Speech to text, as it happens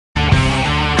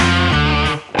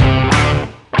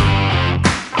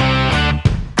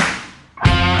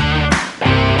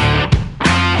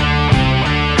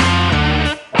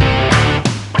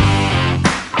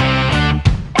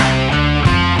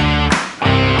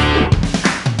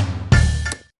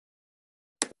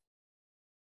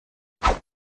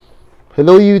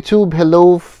Hello YouTube,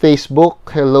 hello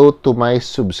Facebook, hello to my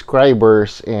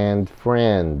subscribers and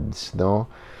friends, no?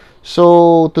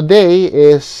 So today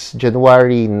is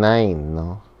January 9,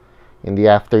 no? In the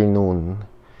afternoon.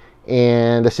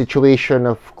 And the situation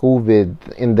of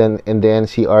COVID in the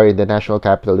NCR, the National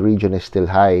Capital Region, is still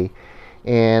high.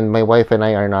 And my wife and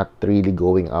I are not really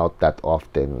going out that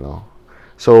often, no?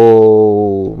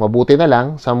 So mabuti na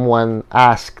lang someone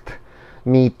asked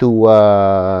me to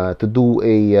do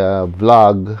a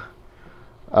vlog,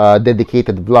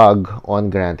 dedicated vlog on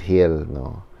Grant Hill,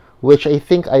 no? Which I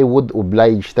think I would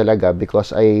oblige talaga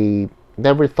because I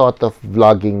never thought of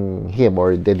vlogging him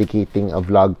or dedicating a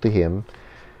vlog to him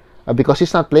because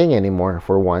he's not playing anymore,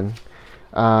 for one.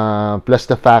 Plus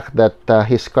the fact that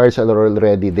his cards are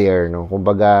already there, no?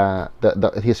 Kumbaga,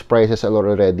 his prices are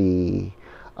already,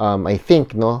 I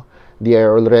think, no? They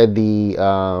are already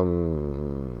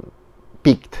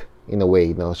peaked in a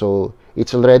way, no? So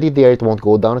it's already there. It won't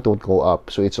go down. It won't go up.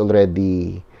 So it's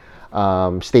already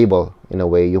stable in a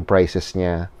way. Yung prices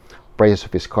niya, prices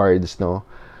of his cards, no?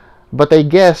 But I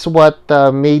guess what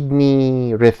made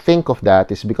me rethink of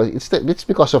that is because it's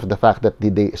because of the fact that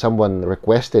someone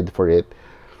requested for it.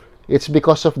 It's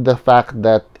because of the fact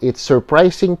that it's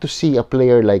surprising to see a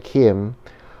player like him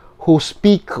whose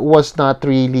peak was not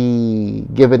really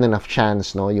given enough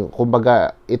chance, no? Yung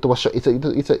kumbaga, it was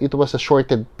a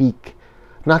shortened peak,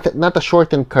 not a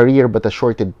shortened career, but a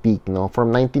shortened peak, no?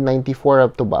 From 1994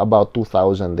 up to about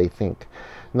 2000, I think.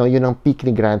 No, yun ang peak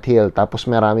ni Grant Hill. Tapos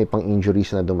marami pang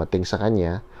injuries na dumating sa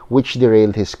kanya, which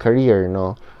derailed his career,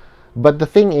 no? But the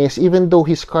thing is, even though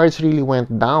his cards really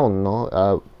went down,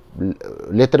 no?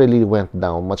 Literally went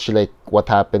down, much like what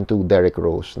happened to Derrick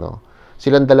Rose, no?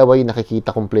 Silang dalawa yung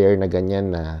nakikita kong player na ganyan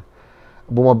na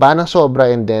bumaba ng sobra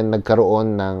and then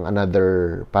nagkaroon ng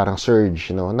another parang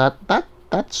surge, no? Not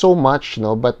so much,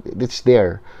 no, but it's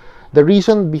there. The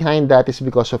reason behind that is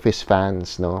because of his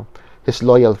fans, no? His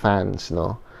loyal fans,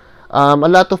 no? A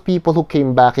lot of people who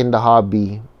came back in the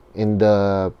hobby in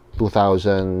the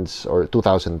 2000s or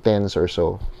 2010s or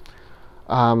so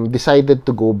decided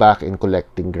to go back in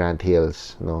collecting Grant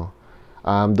Hills, no?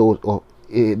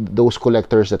 Those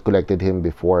collectors that collected him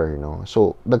before, no?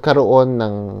 So, nagkaroon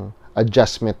ng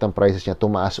adjustment ng prices niya,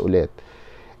 tumaas ulit.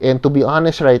 And to be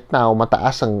honest, right now,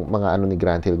 mataas ang mga ni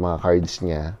Grant Hill, mga cards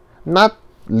niya. Not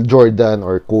Jordan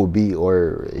or Kobe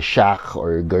or Shaq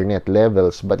or Garnett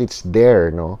levels, but it's there,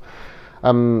 no?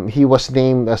 He was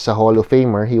named as a Hall of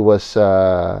Famer. He was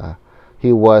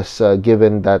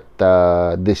given that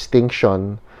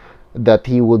distinction that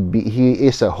he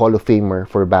is a Hall of Famer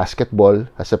for basketball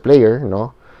as a player,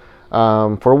 no?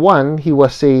 For one, he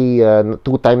was a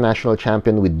two-time national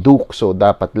champion with Duke, so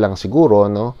dapat lang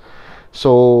siguro, no?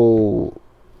 So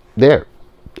there,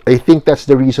 I think that's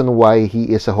the reason why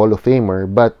he is a Hall of Famer.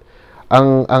 But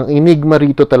ang enigma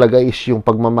rito talaga is yung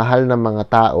pagmamahal ng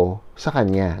mga tao sa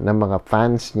kanya, ng mga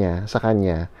fans niya sa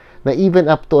kanya, na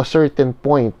even up to a certain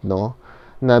point, no,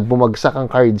 na bumagsak ang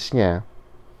cards niya,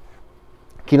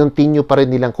 kinontinue pa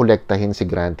rin nilang kolektahin si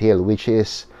Grant Hill, which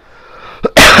is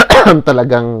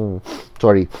talagang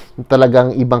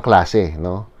ibang klase,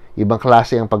 no? Ibang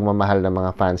klase ang pagmamahal ng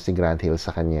mga fans ni Grant Hill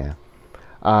sa kanya.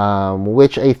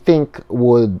 Which I think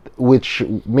which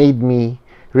made me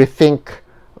rethink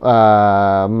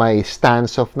my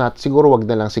stance of not, siguro wag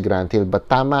na lang si Grant Hill, but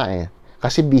tama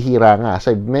kasi bihira nga. As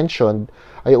I've mentioned,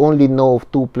 I only know of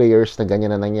two players na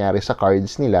ganyan na nangyari sa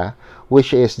cards nila,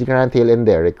 which is Grant Hill and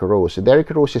Derrick Rose.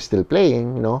 Derrick Rose is still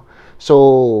playing, no?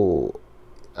 So,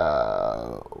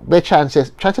 may chances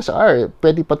are,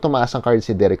 pwede pa tumaas ang cards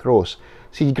si Derrick Rose.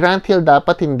 Si Grant Hill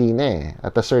dapat hindi na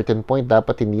At a certain point,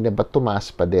 dapat hindi na, but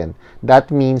tumaas pa din. That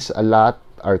means a lot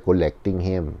are collecting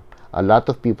him. A lot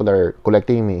of people are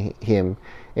collecting him,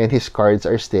 and his cards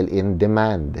are still in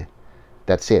demand.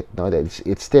 That's it. No, it's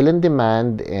still in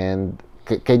demand. And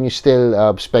can you still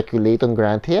speculate on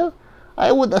Grant Hill?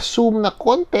 I would assume na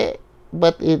konti,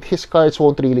 but his cards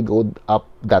won't really go up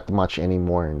that much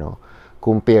anymore, no,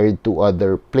 compared to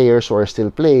other players who are still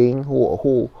playing,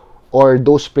 who or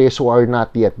those players who are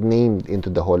not yet named into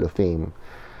the Hall of Fame.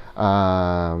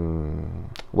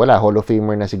 Wala, Hall of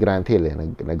Famer na si Grant Hill,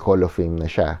 nag-Hall of Fame na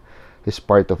siya. He's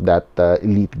part of that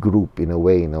elite group in a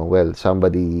way, no? Well, some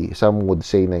would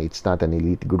say na it's not an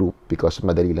elite group because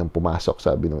madali lang pumasok,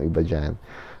 sabi ng iba dyan.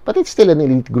 But it's still an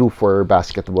elite group for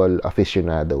basketball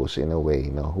aficionados in a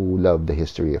way, no, who love the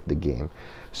history of the game.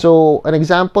 So, an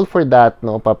example for that,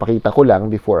 no, papakita ko lang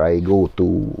before I go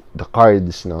to the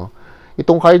cards, no.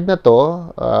 Itong card na to,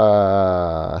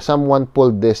 someone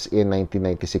pulled this in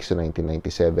 1996 to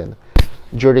 1997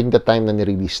 during the time na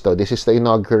ni-release to. This is the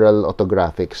inaugural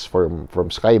autographics from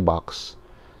Skybox.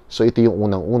 So, ito yung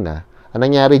unang-una.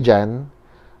 Ang nangyari dyan,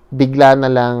 bigla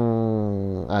na lang,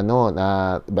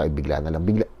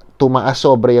 tumaas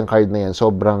sobra yung card na yan.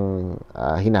 Sobrang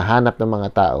hinahanap ng mga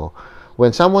tao.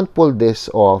 When someone pulled this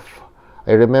off,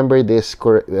 I remember this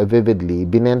vividly,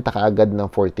 binenta kaagad ng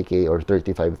 40K or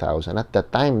 35,000. At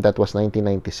that time, that was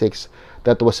 1996,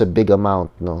 that was a big amount,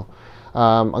 no?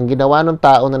 Ang ginawa ng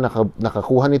tao na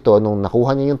nakakuha nito, nung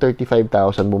nakuha niya yung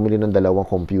 35,000, bumili ng 2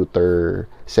 computer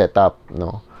setup,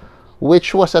 no?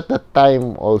 Which was at that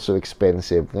time also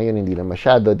expensive. Ngayon, hindi na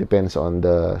masyado, depends on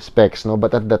the specs, no?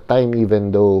 But at that time,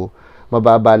 even though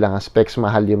mababa lang ang specs,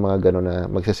 mahal yung mga gano'n na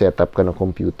magsa-setup ka ng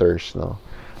computers, no?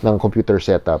 Ng computer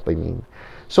setup, I mean.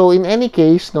 So, in any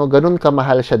case, no, ganun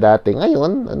kamahal siya dati.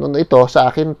 Ngayon, ito, sa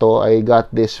akin to, I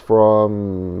got this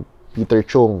from Peter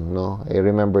Chung, no? I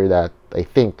remember that, I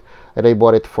think. And I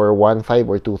bought it for 1,500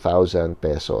 or 2,000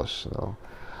 pesos, no?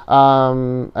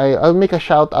 I'll make a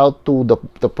shout out to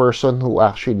the person who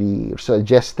actually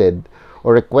suggested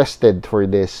or requested for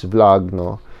this vlog,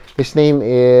 no? His name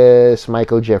is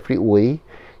Michael Jeffrey Uy.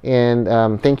 And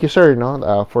thank you, sir, no,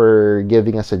 for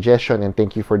giving a suggestion, and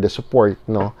thank you for the support,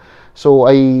 no. So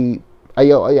I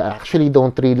actually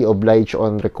don't really oblige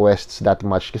on requests that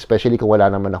much, especially kung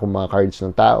wala naman akong mga cards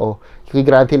ng tao. Kay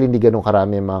Grant Hill, hindi ganun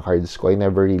karami yung mga cards ko. I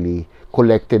never really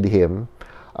collected him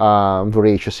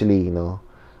voraciously, no.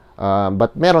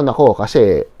 But meron ako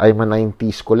kasi I'm a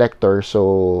 90s collector,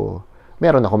 so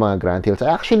meron ako mga Grant Hills.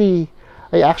 I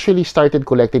actually started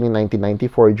collecting in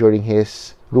 1994 during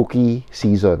his rookie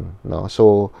season, no.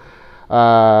 So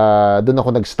doon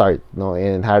ako nag-start, no,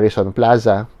 in Harrison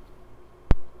Plaza.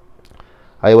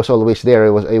 I was always there.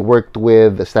 I worked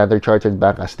with Standard Chartered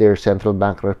Bank as their central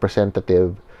bank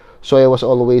representative. So I was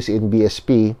always in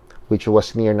BSP, which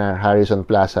was near na Harrison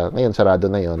Plaza. Ngayon sarado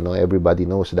na 'yon, no. Everybody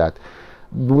knows that.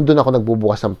 Doon ako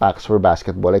nagbubukas ng packs for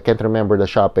basketball. I can't remember the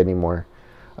shop anymore.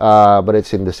 But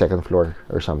it's in the second floor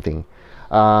or something.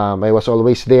 I was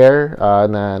always there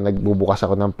na nagbubukas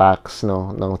ako ng packs, no,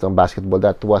 ng basketball.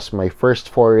 That was my first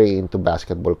foray into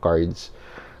basketball cards.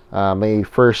 My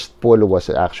first pull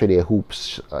was actually a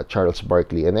Hoops Charles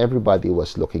Barkley, and everybody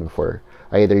was looking for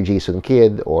either Jason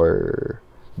Kidd or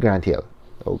Grant Hill.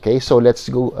 Okay, so let's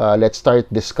go. Let's start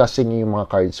discussing yung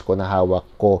mga cards ko na hawak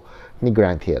ko ni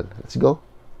Grant Hill. Let's go.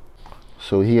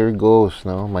 So here goes,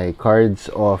 no, my cards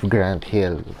of Grant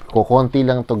Hill. Kokonti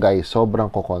lang to, guys.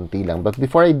 Sobrang kokonti lang. But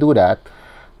before I do that,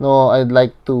 no, I'd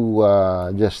like to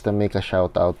just make a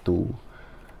shout out to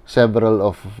several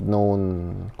of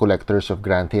known collectors of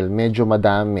Grant Hill. Medyo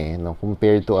madami, no,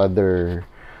 compared to other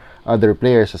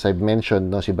players. As I've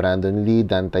mentioned, no, si Brandon Lee,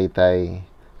 Dan Taytay,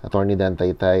 Attorney Dan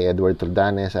Taytay, Edward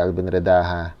Tuldanes, Alvin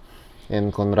Redaha,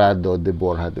 and Conrado de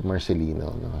Borja de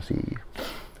Marcelino, no,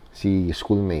 si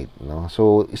schoolmate, no.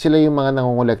 So sila yung mga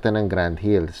nangongolekta ng Grant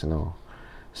Hills, no.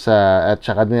 At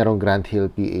saka merong Grant Hill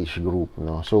PH group,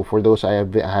 no. So for those I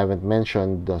haven't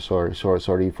mentioned, sorry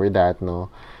for that,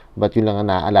 no. But yun lang ang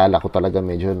naaalala ko talaga,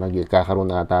 medyo nagkakaroon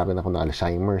na ata rin ako ng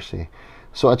Alzheimer's, eh.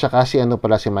 So at saka si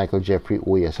Michael Jeffrey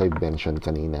Uy, as I mentioned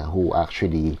kanina, who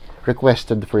actually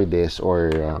requested for this or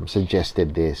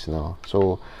suggested this, no.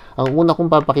 So ang una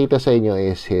kong papakita sa inyo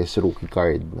is his rookie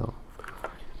card, no.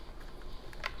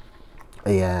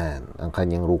 Ayan, ang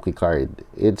kanyang rookie card.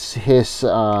 It's his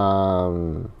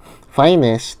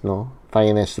finest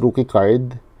rookie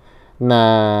card na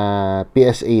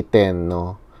PSA 10,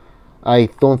 no.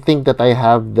 I don't think that I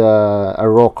have a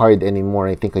raw card anymore.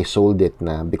 I think I sold it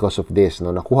na because of this, no.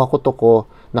 Nakuha ko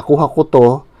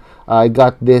to. I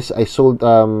got this. I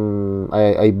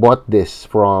bought this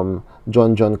from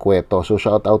John Cueto. So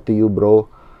shout out to you, bro.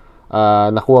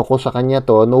 Nakuha ko sa kanya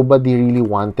to. Nobody really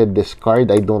wanted this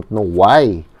card. I don't know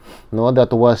why. No,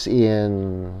 that was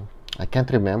in, I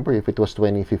can't remember if it was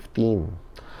 2015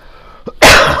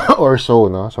 or so,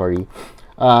 no. Sorry.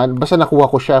 Basta nakuha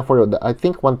ko siya for, I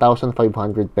think, 1,500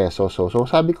 pesos. So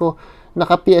sabi ko,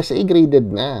 naka-PSA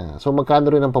graded na. So, magkano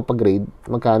rin ang papagrade?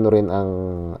 Magkano rin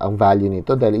ang value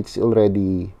nito? Dahil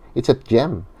it's a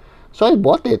gem. So, I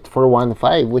bought it for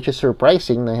 1,500, which is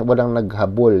surprising na walang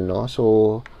naghabol, no?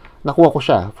 So, nakuha ko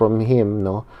siya from him,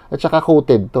 no? At saka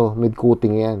coated to.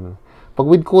 Mid-coating yan. Pag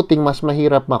with coating, mas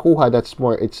mahirap makuha. It's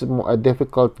more a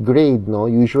difficult grade, no?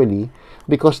 Usually.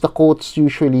 Because the coats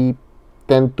usually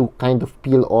tend to kind of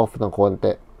peel off ng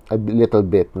konti, a little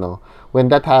bit, no. When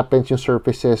that happens, yung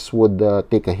surfaces would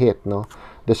take a hit, no.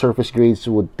 The surface grades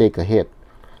would take a hit.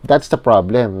 That's the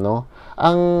problem, no.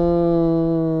 Ang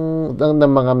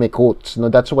mga may coats,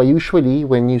 no. That's why usually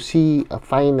when you see a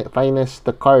finest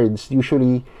cards,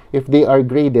 usually if they are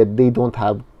graded, they don't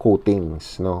have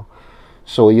coatings, no.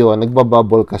 So, yun,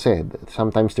 nagbabubble kasi.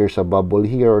 Sometimes there's a bubble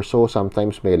here or so.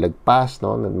 Sometimes may lagpas,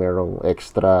 no? Merong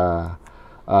extra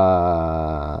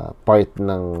part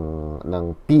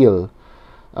ng peel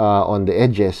on the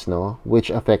edges, no? Which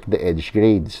affect the edge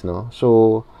grades, no?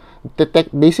 So,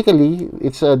 basically,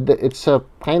 it's a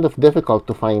kind of difficult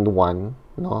to find one,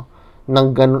 no?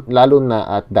 Lalo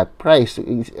na at that price.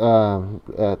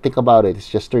 Think about it, it's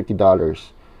just $30.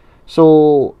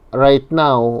 So, right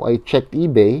now, I checked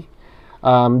eBay.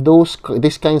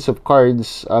 These kinds of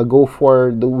cards go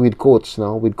for with coats,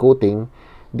 no, with coating,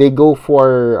 they go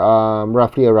for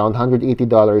roughly around $180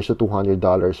 to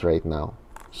 $200 right now.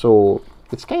 So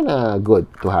it's kind of good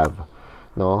to have,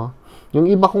 no. Yung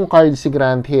iba kong cards si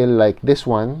Grant Hill, like this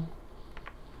one,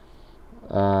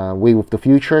 Wave of the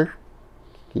Future,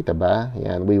 kita ba?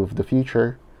 Yan, Wave of the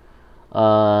Future.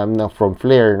 Na from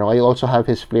Flair, no. I also have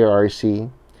his Flair RC.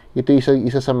 Ito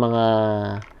isa sa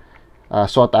mga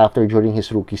sought after during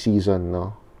his rookie season,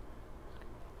 no?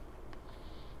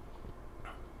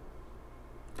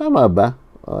 Tama ba?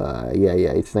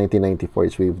 Yeah, it's 1994.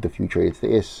 It's Wave of the Future. It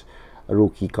is a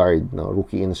rookie card, no?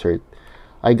 Rookie insert.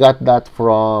 I got that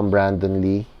from Brandon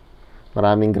Lee.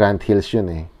 Maraming Grant Hills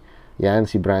yun eh. Yan,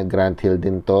 si Grant Hill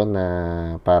din to na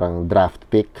parang draft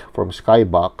pick from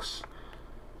Skybox.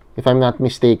 If I'm not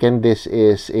mistaken, this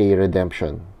is a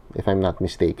redemption. If I'm not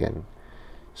mistaken.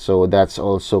 So that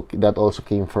also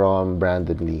came from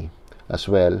Brandon Lee as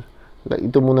well.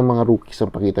 Ito muna mga rookies ang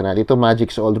pakita natin. Ito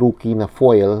Magic's All Rookie na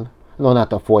foil. No,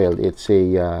 not a foil. It's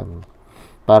a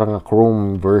parang a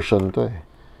chrome version to eh.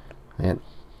 Ayan.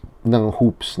 Ng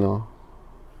hoops, no?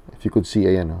 If you could see,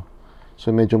 ayan, no?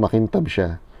 So medyo makintab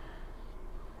siya.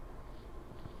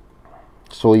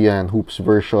 So yan, hoops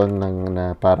version ng na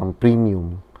parang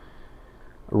premium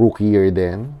rookie year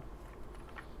din.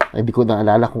 Ay, di ko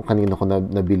naalala kung kanino ko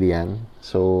nabili yan.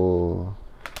 So,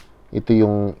 ito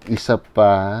yung isa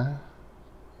pa.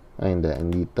 Ay,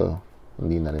 hindi to.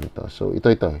 Hindi na rin to. So,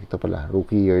 ito pala.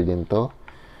 Rookie year din to.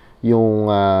 Yung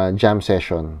jam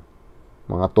session.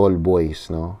 Mga tall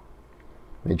boys, no?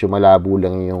 Medyo malabo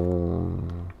lang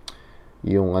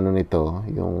yung ano nito,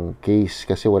 yung case,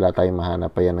 kasi wala tayong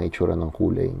mahanap pa yan ng itsura ng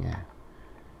kulay niya.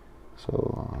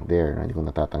 So, there. Hindi ko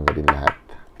natatanggalin lahat.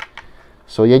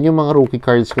 So, yan yung mga rookie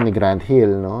cards ko ni Grant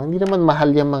Hill, no? Hindi naman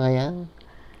mahal yung mga yan.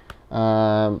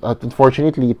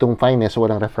 Unfortunately, itong Finest,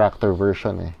 walang refractor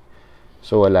version, eh.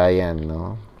 So, wala yan,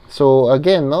 no? So,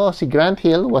 again, no? Si Grant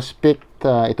Hill was picked,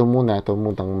 ito muna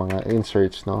mga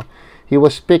inserts, no? He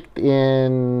was picked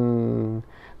in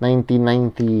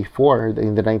 1994,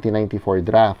 in the 1994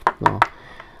 draft, no?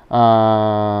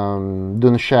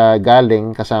 Dun siya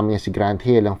galing, kasama niya si Grant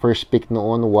Hill. Ang first pick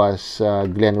noon was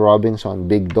Glenn Robinson,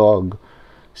 Big Dog.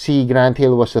 Si Grant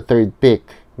Hill was the third pick,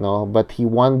 no? But he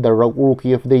won the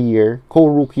Rookie of the Year,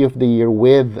 co-Rookie of the Year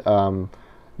with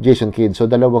Jason Kidd. So,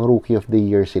 dalawang Rookie of the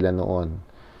Year sila noon.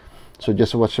 So,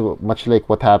 just much like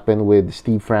what happened with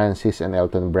Steve Francis and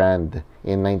Elton Brand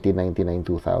in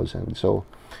 1999-2000. So,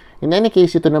 in any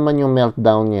case, ito naman yung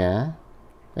meltdown niya.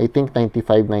 I think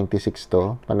 95-96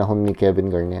 to, panahon ni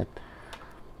Kevin Garnett.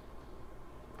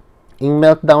 Yung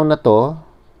meltdown na to,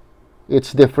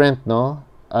 it's different, no?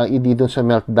 Hindi dun sa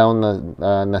meltdown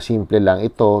na simple lang.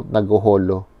 Ito,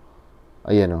 nag-holo.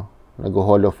 Ayan, no?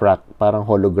 Nag-holo parang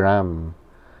hologram.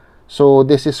 So,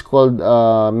 this is called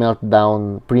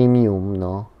meltdown premium,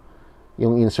 no?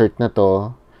 Yung insert na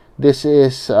to. This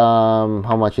is,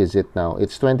 how much is it now?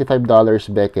 It's $25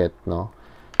 Beckett, no?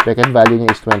 Beckett value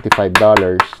niya is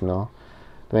 $25, no?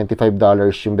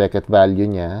 $25 yung Beckett value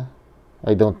niya.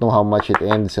 I don't know how much it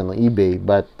ends on eBay,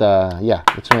 but yeah,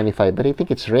 it's 25. But I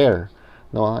think it's rare,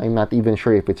 no? I'm not even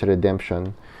sure if it's a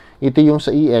redemption. Ito yung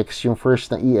sa EX, yung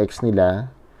first na EX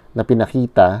nila na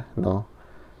pinakita, no?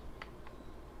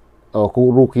 O,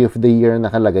 co-Rookie of the Year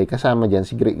nakalagay. Kasama dyan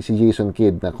si Jason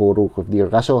Kidd na co-Rookie of the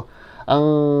Year. Kaso,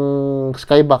 ang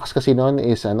Skybox kasi noon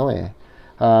is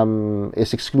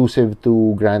is exclusive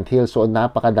to Grant Hill. So,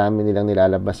 napakadami nilang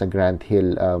nilalabas sa Grant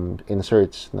Hill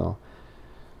inserts, no?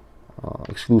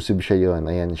 Exclusive siya yon.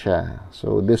 Ayan siya.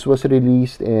 So, this was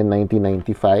released in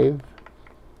 1995.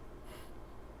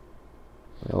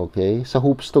 Okay. Sa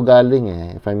Hoops to galing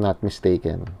if I'm not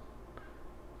mistaken.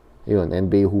 Yun,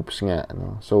 NBA Hoops nga,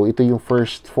 no? So, ito yung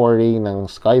first foray ng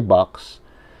Skybox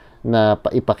na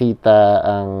ipakita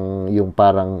yung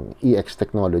parang EX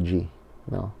technology,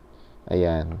 no?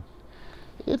 Ayan.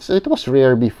 It was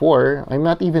rare before. I'm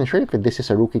not even sure if this is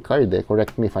a rookie card,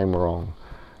 Correct me if I'm wrong.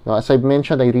 No, as I've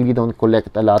mentioned, I really don't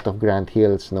collect a lot of Grant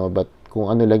Hills, no? But kung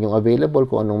ano lang yung available,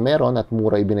 kung anong meron at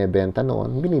mura ibinebenta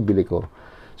noon, binibili ko.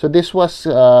 So this was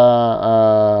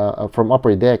from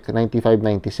Upper Deck,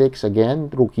 95-96.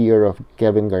 Again, rookie year of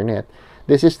Kevin Garnett.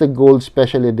 This is the gold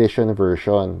special edition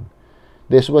version.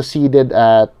 This was seeded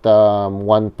at 1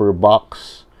 per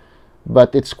box.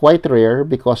 But it's quite rare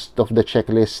because of the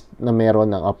checklist na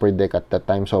meron ng Upper Deck at that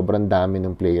time. Sobrang dami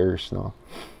ng players, no?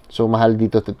 So, mahal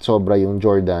dito sobra yung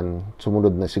Jordan.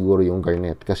 Sumunod na siguro yung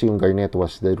Garnett. Kasi yung Garnett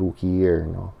was the rookie year,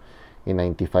 no? In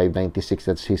 95-96,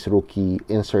 that's his rookie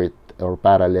insert or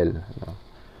parallel, no?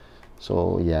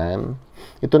 So, yan.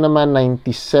 Ito naman,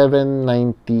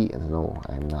 97-90, no,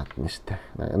 I'm not mister.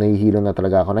 Nahihilo na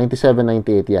talaga ako.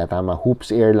 97-98, yeah, tama.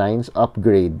 Hoops Airlines,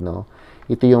 upgrade, no?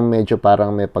 Ito yung medyo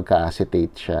parang may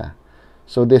pagka-acetate siya.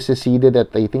 So, this is seeded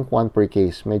at, I think, 1 per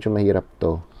case. Medyo mahirap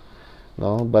to.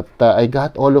 No? But I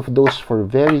got all of those for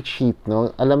very cheap.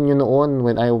 No? Alam nyo noon,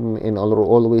 when I'm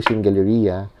always in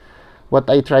Galleria,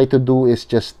 what I try to do is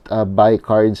just buy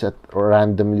cards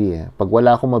randomly. Pag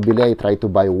wala akong mabili, I try to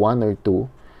buy 1 or 2.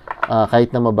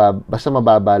 Kahit na basta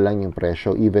mababa lang yung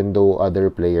presyo, even though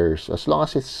other players, as long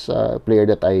as it's a player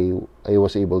that I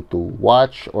was able to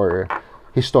watch or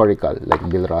historical, like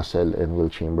Bill Russell and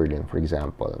Will Chamberlain, for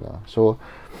example. No? So,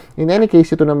 in any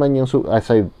case, ito naman yung,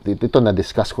 ito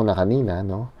na-discuss ko na kanina,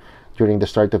 no? During the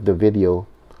start of the video.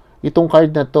 Itong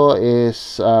card na to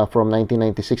is from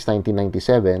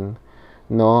 1996-1997,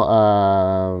 no?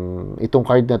 Itong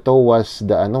card na to was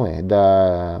the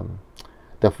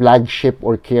flagship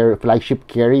flagship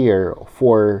carrier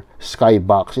for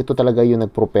Skybox. Ito talaga yung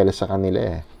nagpropel sa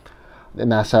kanila, eh.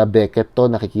 Nasa Beckett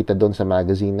to, nakikita doon sa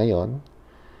magazine na yon.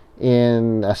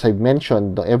 And as I've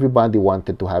mentioned, everybody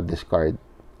wanted to have this card.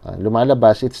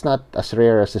 Lumalabas, it's not as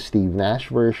rare as the Steve Nash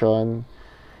version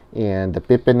and the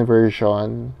Pippen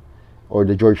version or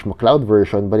the George McLeod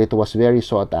version, but it was very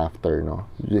sought after, no?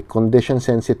 Condition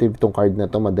sensitive tong card na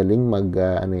to, madaling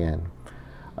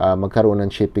magkaroon ng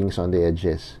chippings on the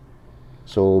edges.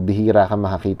 So, bihira ka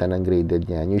makakita ng graded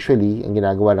niyan. Usually, ang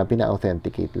ginagawa lang,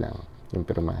 pina-authenticate lang yung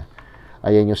pirma.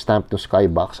 Ayan yung stamp to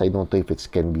Skybox. I don't know if it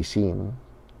can be seen.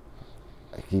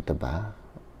 Kita ba?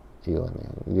 Yun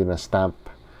na stamp.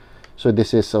 So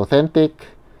this is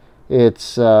authentic.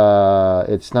 It's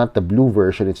not the blue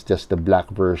version, it's just the black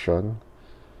version.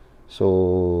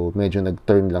 So medyo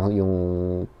nag-turn lang yung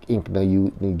ink na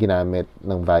ginamit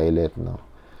ng violet, no.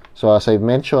 So as I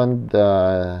mentioned,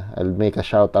 I'll make a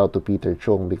shout out to Peter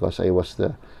Chung because I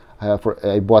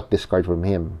bought this card from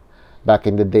him. Back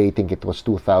in the day, I think it was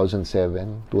 2007,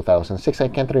 2006. I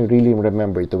can't really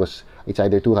remember. It's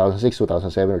either 2006,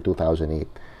 2007, or 2008. I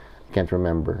can't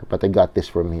remember. But I got this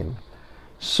from him.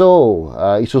 So,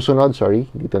 isusunod,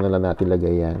 sorry. Dito na lang natin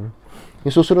lagay yan.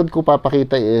 Yung susunod ko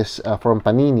papakita is from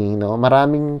Panini. No?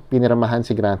 Maraming pinirmahan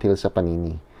si Grant Hill sa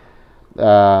Panini.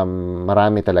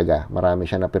 Marami talaga. Marami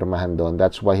siya napirmahan doon.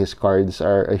 That's why his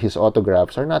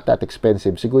autographs are not that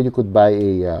expensive. Siguro you could buy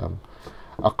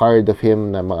a card of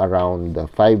him na mga around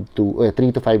 3 to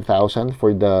 5,000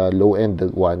 for the low-end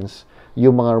ones.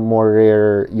 Yung mga more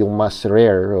rare, yung mas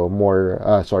rare, or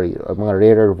mga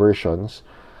rarer versions,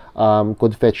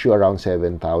 could fetch you around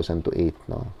 7,000 to 8,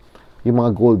 no? Yung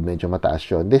mga gold, medyo mataas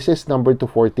yun. This is number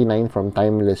 249 from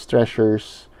Timeless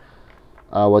Treasures.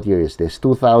 What year is this?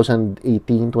 2018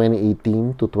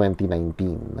 to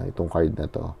 2019, na itong card na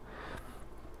to.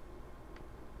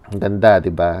 Ang ganda,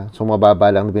 diba? So,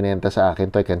 mababa lang binenta sa akin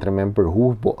to. I can't remember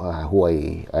who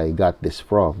I got this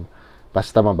from.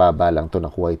 Basta mababa lang to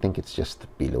nakuha. I think it's just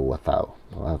below 1,000.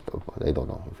 I don't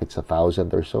know if it's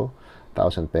 1,000 or so.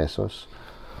 1,000 pesos.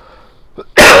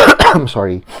 I'm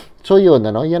sorry. So, yun,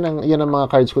 yan ang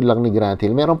mga cards ko lang ni Grant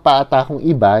Hill. Meron pa ata akong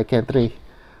iba.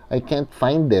 I can't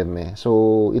find them, eh.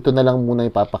 So, ito na lang muna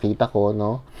ipapakita ko,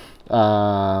 no?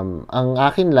 Ang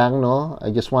akin lang, no?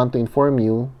 I just want to inform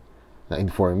you,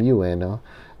 no?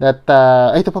 That,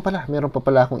 ito pa pala, meron pa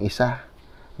pala akong isa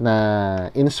na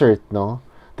insert, no?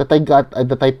 That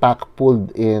I pack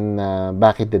pulled in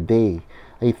back in the day.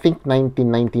 I think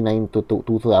 1999 to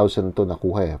 2000 to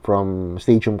nakuha, from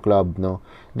Stadium Club, no?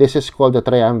 This is called the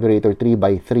Triumvirator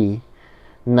 3x3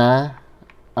 na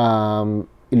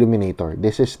Illuminator.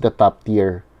 This is the top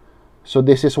tier. So,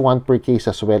 this is 1 per case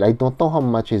as well. I don't know how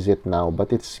much is it now,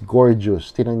 but it's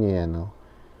gorgeous. Tingnan niyo yan, no?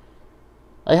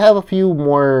 I have a few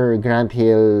more Grant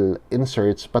Hill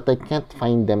inserts, but I can't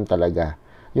find them talaga.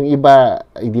 Yung iba,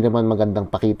 hindi naman magandang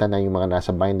pakita na yung mga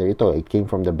nasa binder. Ito, it came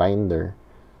from the binder.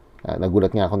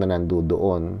 Nagulat nga ako na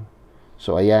nandoon.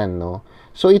 So, ayan, no?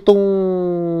 So, itong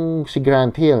si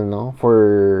Grant Hill, no?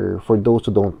 For those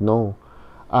who don't know,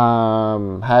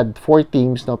 had 4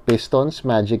 teams, no? Pistons,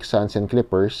 Magic, Suns, and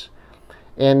Clippers.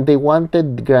 And they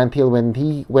wanted Grant Hill when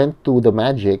he went to the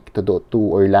Magic, to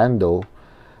Orlando.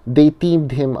 they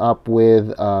teamed him up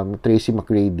with Tracy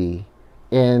McGrady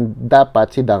and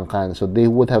dapat si Duncan. So they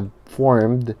would have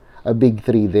formed a big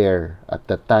three there at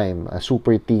that time, a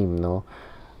super team, no?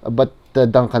 But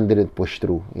Duncan didn't push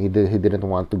through. He didn't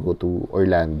want to go to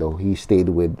Orlando. He stayed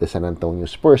with the San Antonio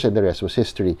Spurs and the rest was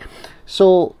history.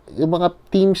 So, yung mga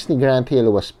teams ni Grant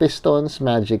Hill was Pistons,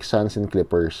 Magic, Suns, and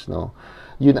Clippers, no?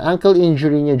 Yung ankle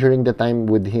injury niya during the time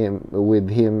with him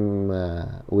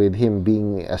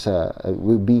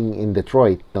being in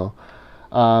Detroit, no?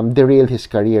 Derailed his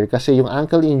career kasi yung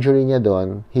ankle injury niya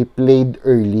doon, he played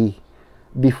early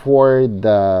before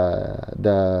the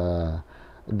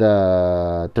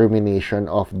termination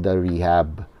of the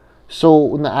rehab.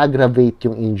 So, na-aggravate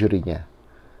yung injury niya.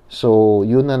 So,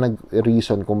 yun na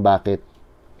nag-reason kung bakit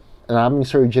maraming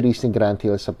surgeries ni Grant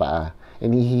Hill sa paa.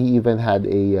 And he even had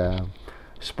a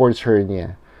sports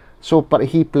hernia. So,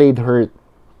 he played hurt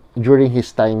during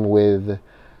his time with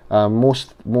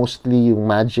mostly yung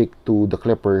Magic to the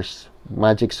Clippers.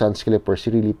 Magic, Suns, Clippers,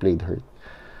 he really played hurt.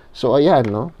 So, ayan,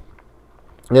 no?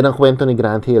 Yan ang kwento ni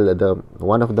Grant Hill,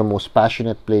 one of the most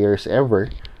passionate players ever,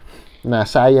 na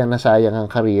sayang ang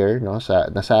career, no?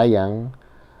 Nasayang.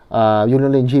 Yung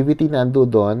longevity nando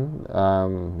doon,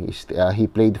 he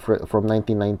played from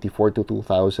 1994 to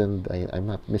 2000,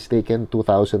 I'm not mistaken,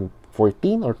 2014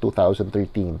 or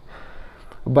 2013.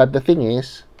 But the thing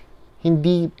is,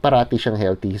 hindi parati siyang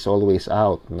healthy, he's always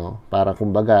out, no? Parang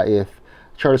kumbaga, if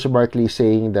Charles Barkley is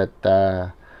saying that,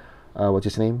 what's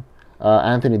his name?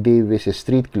 Anthony Davis is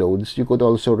street clothes, you could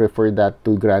also refer that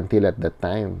to Grant Hill at that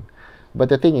time. But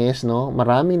the thing is, no,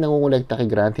 maraming nangungulekta kay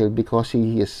Grant Hill because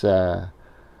he is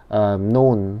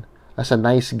known as a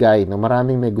nice guy. No?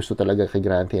 Maraming may gusto talaga kay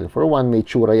Grant Hill. For one, may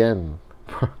tsura yan.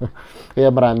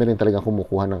 Kaya marami rin talaga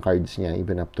kumukuha ng cards niya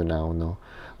even up to now. No?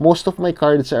 Most of my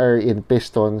cards are in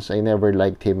Pistons. I never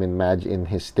liked him in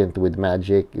his stint with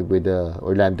Magic, with the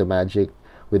Orlando Magic,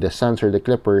 with the Suns or the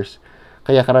Clippers.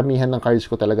 Kaya karamihan ng cards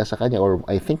ko talaga sa kanya, or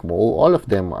I think all of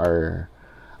them are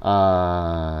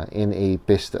in a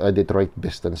Detroit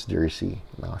Pistons jersey.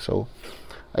 No? So,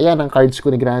 ayan ang cards ko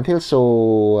ni Grant Hill.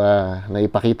 So,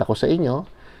 naipakita ko sa inyo.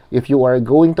 If you are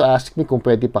going to ask me kung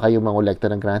pwede pa kayo mangolekta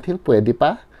ng Grant Hill, pwede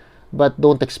pa. But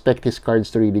don't expect his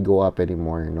cards to really go up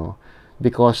anymore, no?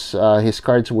 Because his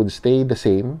cards would stay the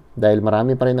same dahil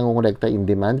marami pa rin nangongolekta, in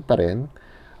demand pa rin.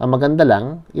 Ang maganda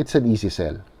lang, it's an easy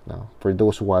sell. No? For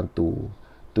those who want to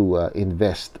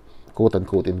invest,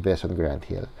 quote-unquote, invest on Grant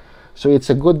Hill. So, it's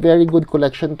a very good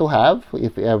collection to have,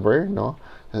 if ever, no?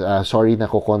 Sorry na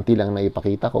kukonti lang na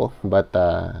ipakita ko, but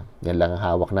yan lang ang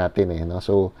hawak natin, eh, no?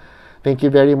 So, thank you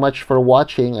very much for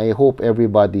watching. I hope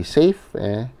everybody's safe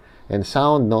and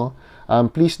sound, no?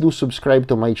 Please do subscribe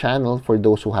to my channel for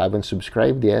those who haven't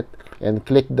subscribed yet, and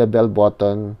click the bell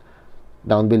button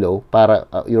down below para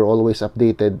you're always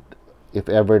updated if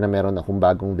ever na meron akong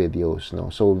bagong videos, no?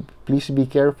 So, please be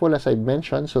careful as I've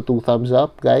mentioned. So, 2 thumbs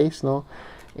up, guys, no?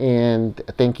 And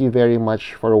thank you very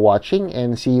much for watching,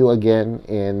 and see you again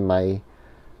in my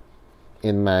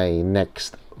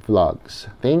next vlogs.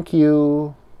 Thank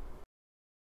you.